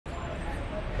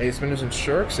Hey Spinners and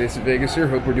Sharks, Ace of Vegas here,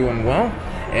 hope we're doing well.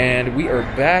 And we are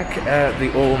back at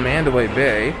the old Mandalay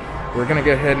Bay. We're going to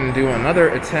go ahead and do another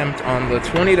attempt on the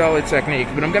 $20 technique,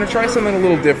 but I'm going to try something a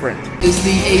little different. Is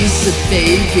the Ace of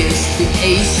Vegas, the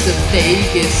Ace of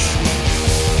Vegas.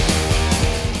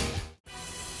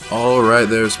 Alright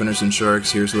there, Spinners and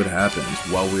Sharks, here's what happened.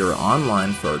 While we were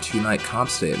online for our 2-night comp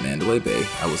stay at Mandalay Bay,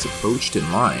 I was approached in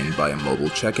line by a mobile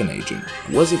check-in agent.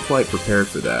 I wasn't quite prepared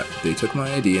for that. They took my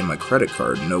ID and my credit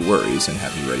card, no worries, and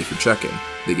had me ready for check-in.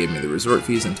 They gave me the resort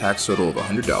fees and tax total of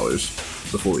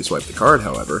 $100. Before we swiped the card,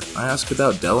 however, I asked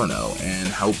about Delano and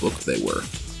how booked they were.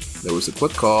 There was a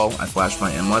quick call, I flashed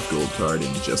my MLife Gold card,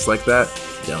 and just like that,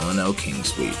 Delano King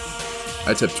Suite.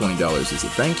 I tipped $20 as a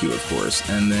thank you, of course,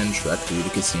 and then trekked through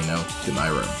the casino to my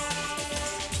room.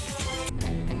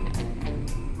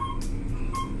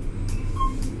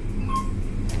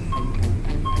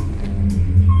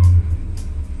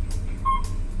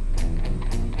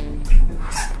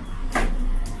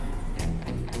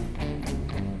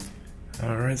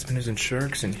 Alright, Spinners and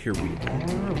Sharks, and here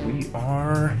we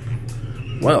are,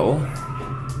 well,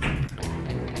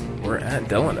 we're at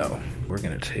Delano. We're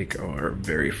going to take our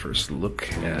very first look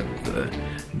at the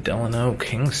Delano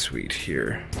King Suite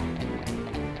here.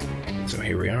 So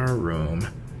here we are, room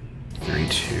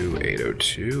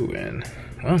 32802, and,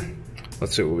 well,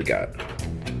 let's see what we got.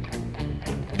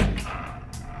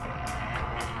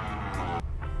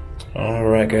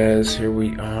 Alright guys, here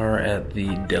we are at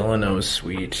the Delano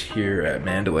Suite here at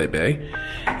Mandalay Bay,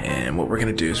 and what we're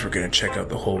going to do is we're going to check out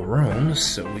the whole room.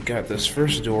 So we got this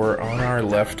first door on our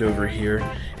left over here,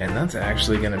 and that's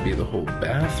actually going to be the whole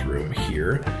bathroom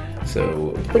here.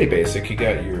 So pretty basic. You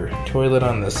got your toilet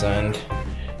on this end,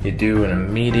 you do an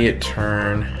immediate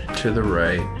turn to the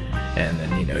right, and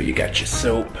then you got your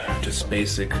soap, just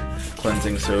basic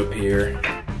cleansing soap here.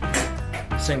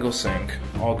 Single sink,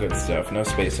 all good stuff, no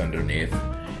space underneath,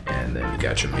 and then you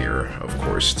got your mirror, of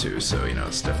course, too, so,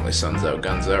 it's definitely sun's out,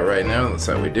 guns out right now, that's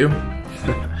how we do.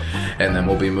 And then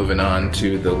we'll be moving on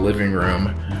to the living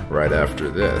room right after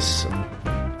this.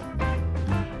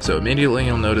 So immediately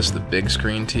you'll notice the big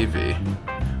screen TV.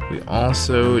 We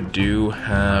also do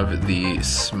have the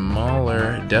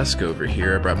smaller desk over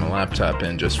here. I brought my laptop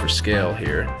in just for scale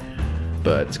here,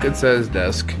 but it's a good sized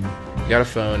desk. You got a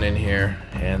phone in here,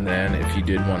 and then if you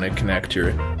did want to connect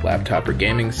your laptop or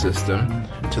gaming system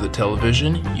to the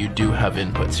television, you do have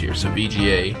inputs here. So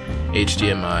VGA,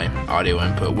 HDMI, audio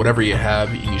input, whatever you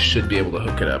have, you should be able to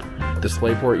hook it up.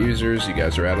 DisplayPort users, you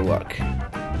guys are out of luck.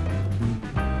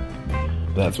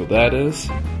 That's what that is.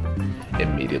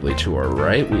 Immediately to our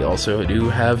right, we also do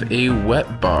have a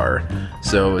wet bar.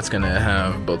 So it's going to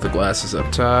have both the glasses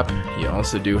up top. You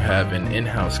also do have an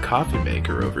in-house coffee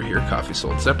maker over here, coffee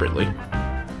sold separately.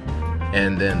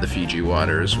 And then the Fiji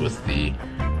waters with the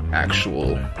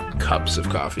actual cups of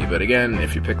coffee. But again,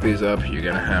 if you pick these up, you're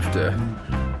going to have to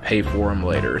pay for them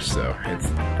later, so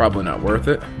it's probably not worth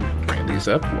it. Bring these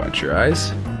up, watch your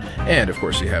eyes. And of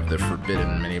course you have the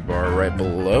forbidden mini bar right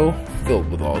below,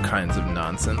 filled with all kinds of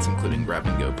nonsense, including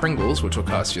grab-and-go Pringles, which will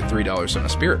cost you $3 on a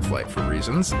Spirit flight for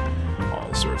reasons.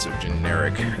 All sorts of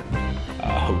generic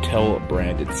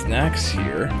hotel-branded snacks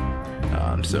here.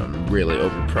 Some really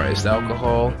overpriced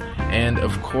alcohol. And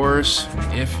of course,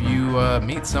 if you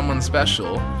meet someone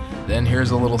special, then here's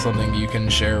a little something you can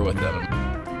share with them.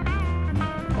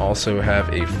 Also have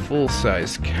a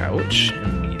full-size couch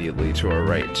immediately to our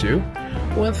right too,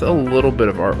 with a little bit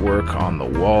of artwork on the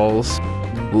walls.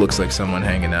 Looks like someone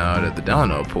hanging out at the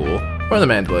Delano pool, or the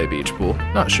Mandalay Beach pool,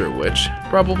 not sure which,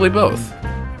 probably both.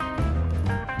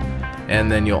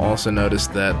 And then you'll also notice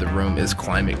that the room is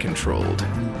climate controlled.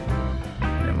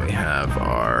 And we have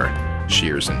our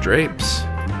shears and drapes,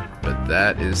 but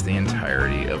that is the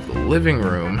entirety of the living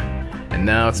room. And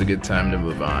now it's a good time to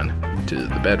move on to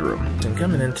the bedroom. And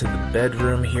coming into the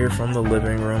bedroom here from the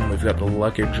living room, we've got the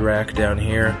luggage rack down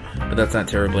here, but that's not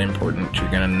terribly important.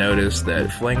 You're going to notice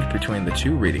that flanked between the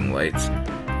two reading lights,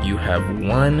 you have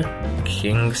one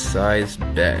king-size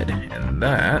bed, and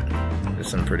that is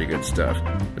some pretty good stuff.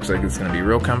 Looks like it's going to be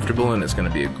real comfortable, and it's going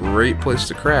to be a great place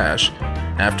to crash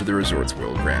after the Resorts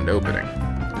World grand opening.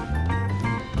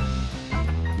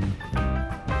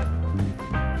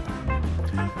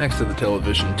 Next to the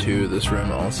television too, this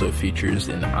room also features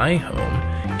an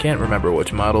iHome. Can't remember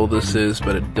which model this is,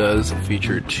 but it does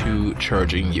feature 2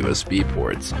 charging USB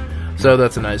ports. So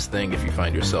that's a nice thing if you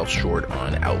find yourself short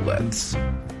on outlets.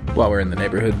 While we're in the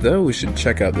neighborhood though, we should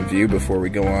check out the view before we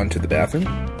go on to the bathroom.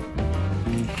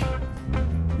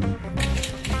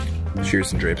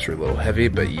 Shears and drapes are a little heavy,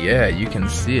 but yeah, you can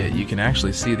see it. You can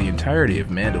actually see the entirety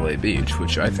of Mandalay Beach,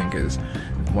 which I think is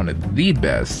one of the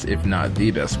best, if not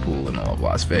the best pool in all of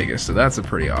Las Vegas. So that's a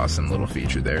pretty awesome little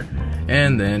feature there.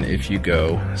 And then if you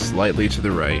go slightly to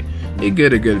the right, you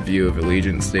get a good view of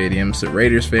Allegiant Stadium. So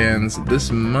Raiders fans,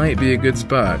 this might be a good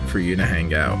spot for you to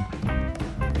hang out.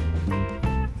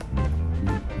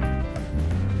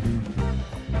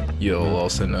 You'll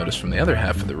also notice from the other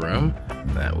half of the room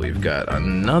that we've got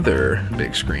another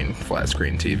big screen, flat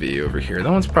screen TV over here.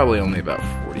 That one's probably only about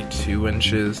 42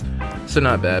 inches, so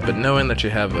not bad, but knowing that you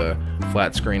have a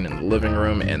flat screen in the living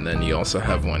room and then you also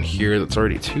have one here that's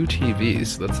already 2 TVs,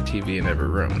 so that's a TV in every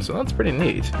room, so that's pretty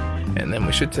neat. And then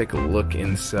we should take a look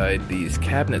inside these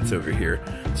cabinets over here,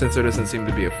 since there doesn't seem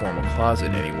to be a formal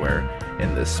closet anywhere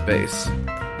in this space.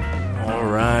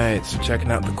 Alright, so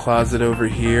checking out the closet over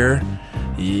here.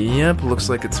 Yep, looks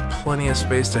like it's plenty of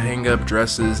space to hang up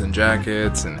dresses and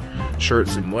jackets and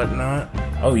shirts and whatnot.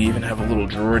 Oh, you even have a little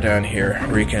drawer down here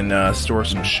where you can store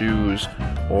some shoes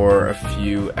or a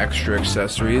few extra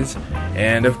accessories.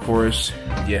 And of course,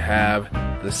 you have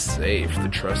the safe, the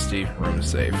trusty room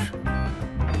safe.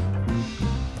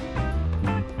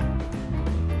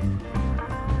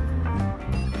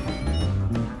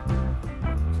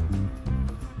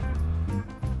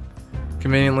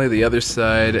 Conveniently, the other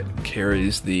side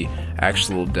carries the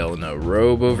actual Delano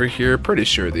robe over here. Pretty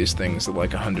sure these things are like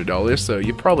 $100, so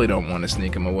you probably don't want to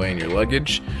sneak them away in your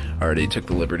luggage. Already took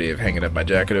the liberty of hanging up my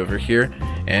jacket over here.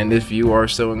 And if you are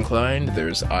so inclined,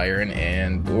 there's iron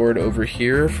and board over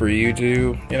here for you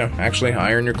to, actually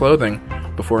iron your clothing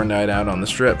before a night out on the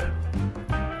strip.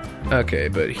 Okay,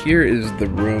 but here is the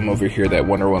room over here that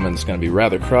Wonder Woman's going to be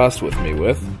rather cross with me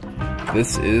with.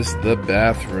 This is the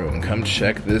bathroom. Come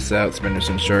check this out, Spinners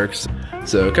and Sharks.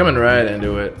 So coming right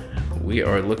into it, we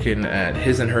are looking at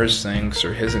his and her sinks,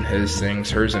 or his and his sinks,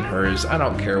 hers and hers. I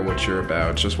don't care what you're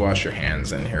about, just wash your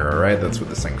hands in here, alright? That's what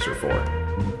the sinks are for.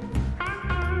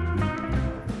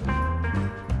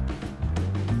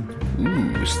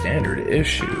 Ooh, standard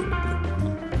issue.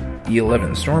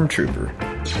 E11 Stormtrooper.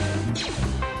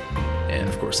 And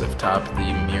of course up top,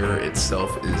 the mirror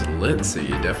itself is lit, so you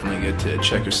definitely get to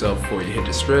check yourself before you hit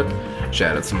the strip.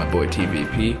 Shout out to my boy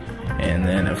TVP. And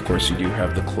then of course you do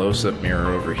have the close-up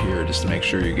mirror over here just to make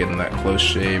sure you're getting that close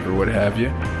shave or what have you.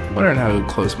 Wondering how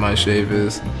close my shave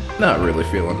is. Not really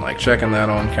feeling like checking that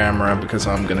on camera because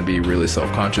I'm going to be really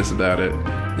self-conscious about it.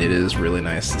 It is really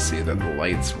nice to see that the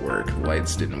lights work. The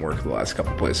lights didn't work the last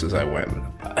couple places I went.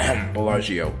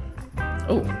 Bellagio.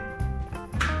 Oh.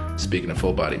 Speaking of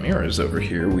full body mirrors over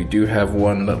here, we do have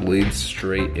one that leads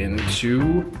straight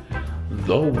into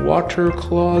the water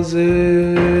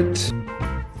closet.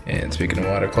 And speaking of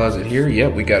water closet here,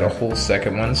 yep, we got a whole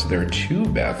second one. So there are 2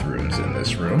 bathrooms in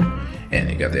this room. And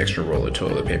you got the extra roll of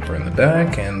toilet paper in the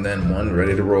back, and then one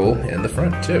ready to roll in the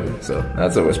front too. So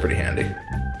that's always pretty handy.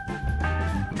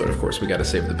 But of course, we got to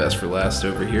save the best for last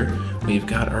over here. We've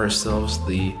got ourselves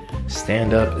the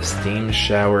stand-up steam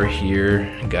shower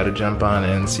here. Got to jump on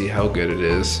in, see how good it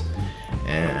is.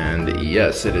 And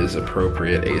yes, it is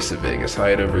appropriate Ace of Vegas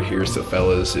height over here. So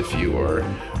fellas, if you are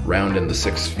round in the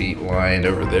 6 feet line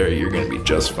over there, you're going to be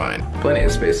just fine. Plenty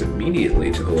of space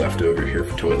immediately to the left over here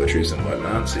for toiletries and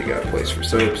whatnot. So you got a place for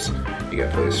soaps, you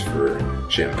got a place for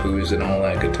shampoos and all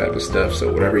that good type of stuff.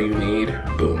 So whatever you need,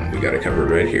 boom, we got it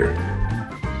covered right here.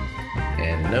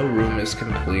 And no room is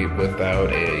complete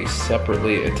without a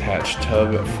separately attached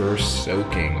tub for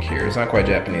soaking here. It's not quite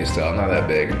Japanese style, not that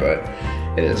big, but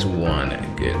it is one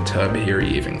good tub here.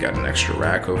 You even got an extra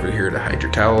rack over here to hide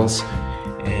your towels.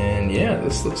 And yeah,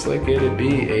 this looks like it'd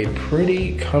be a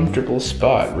pretty comfortable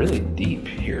spot. Really deep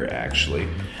here, actually.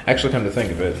 Actually, come to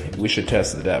think of it, we should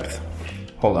test the depth.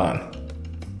 Hold on.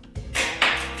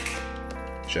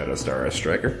 Shout out to RS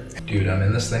Striker. Dude, I'm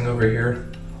in this thing over here.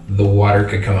 The water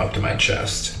could come up to my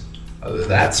chest.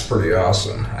 That's pretty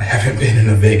awesome. I haven't been in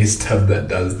a Vegas tub that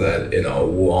does that in a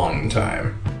long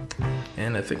time.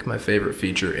 And I think my favorite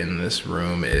feature in this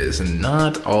room is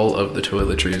not all of the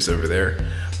toiletries over there,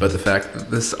 but the fact that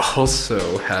this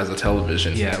also has a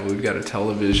television. Yeah, we've got a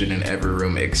television in every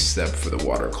room except for the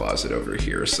water closet over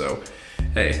here, so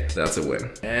hey, that's a win.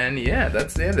 And yeah,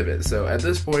 that's the end of it. So at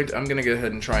this point, I'm gonna go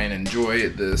ahead and try and enjoy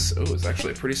this. Oh, it's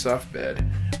actually a pretty soft bed.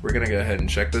 We're gonna go ahead and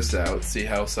check this out, see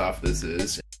how soft this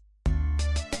is.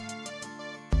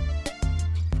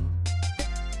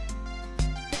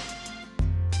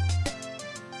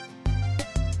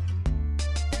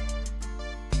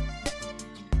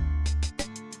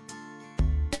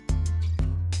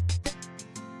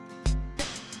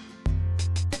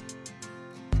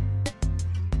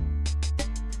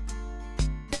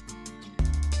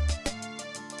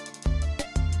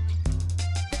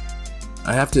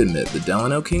 I have to admit, the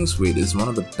Delano King Suite is one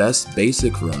of the best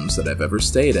basic rooms that I've ever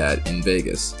stayed at in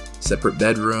Vegas. Separate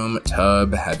bedroom,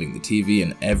 tub, having the TV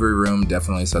in every room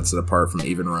definitely sets it apart from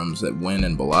even rooms at Wynn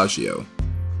and Bellagio.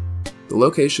 The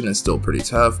location is still pretty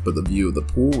tough, but the view of the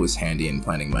pool was handy in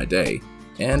planning my day,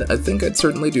 and I think I'd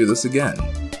certainly do this again.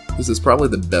 This is probably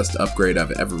the best upgrade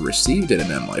I've ever received at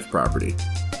an M Life property.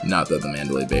 Not that the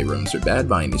Mandalay Bay rooms are bad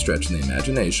by any stretch of the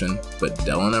imagination, but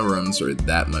Delano rooms are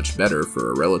that much better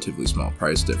for a relatively small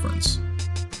price difference.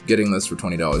 Getting this for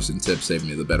 $20 in tips saved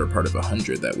me the better part of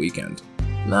 $100 that weekend.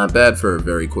 Not bad for a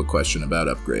very quick question about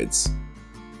upgrades.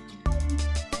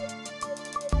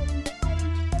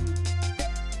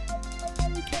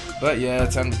 But yeah,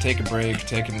 time to take a break,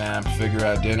 take a nap, figure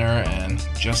out dinner, and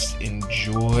just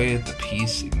enjoy the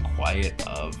peace and quiet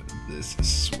of this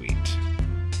suite.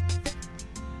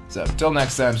 So, till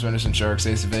next time, Spinners and Sharks,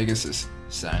 Ace of Vegas is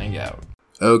signing out.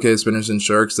 Okay, Spinners and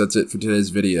Sharks, that's it for today's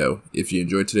video. If you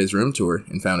enjoyed today's room tour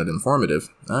and found it informative,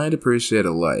 I'd appreciate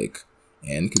a like,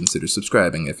 and consider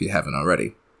subscribing if you haven't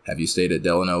already. Have you stayed at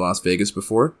Delano Las Vegas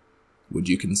before? Would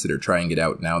you consider trying it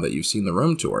out now that you've seen the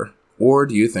room tour? Or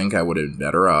do you think I would have been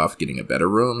better off getting a better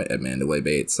room at Mandalay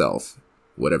Bay itself?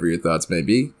 Whatever your thoughts may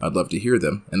be, I'd love to hear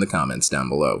them in the comments down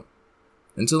below.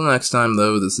 Until next time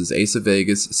though, this is Ace of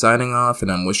Vegas signing off, and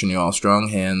I'm wishing you all strong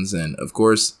hands and, of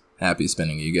course, happy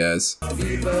spinning, you guys.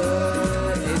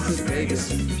 Viva Ace of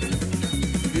Vegas.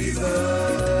 Viva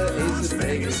Ace of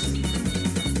Vegas.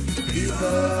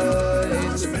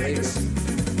 Viva Ace of Vegas.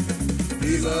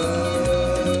 Viva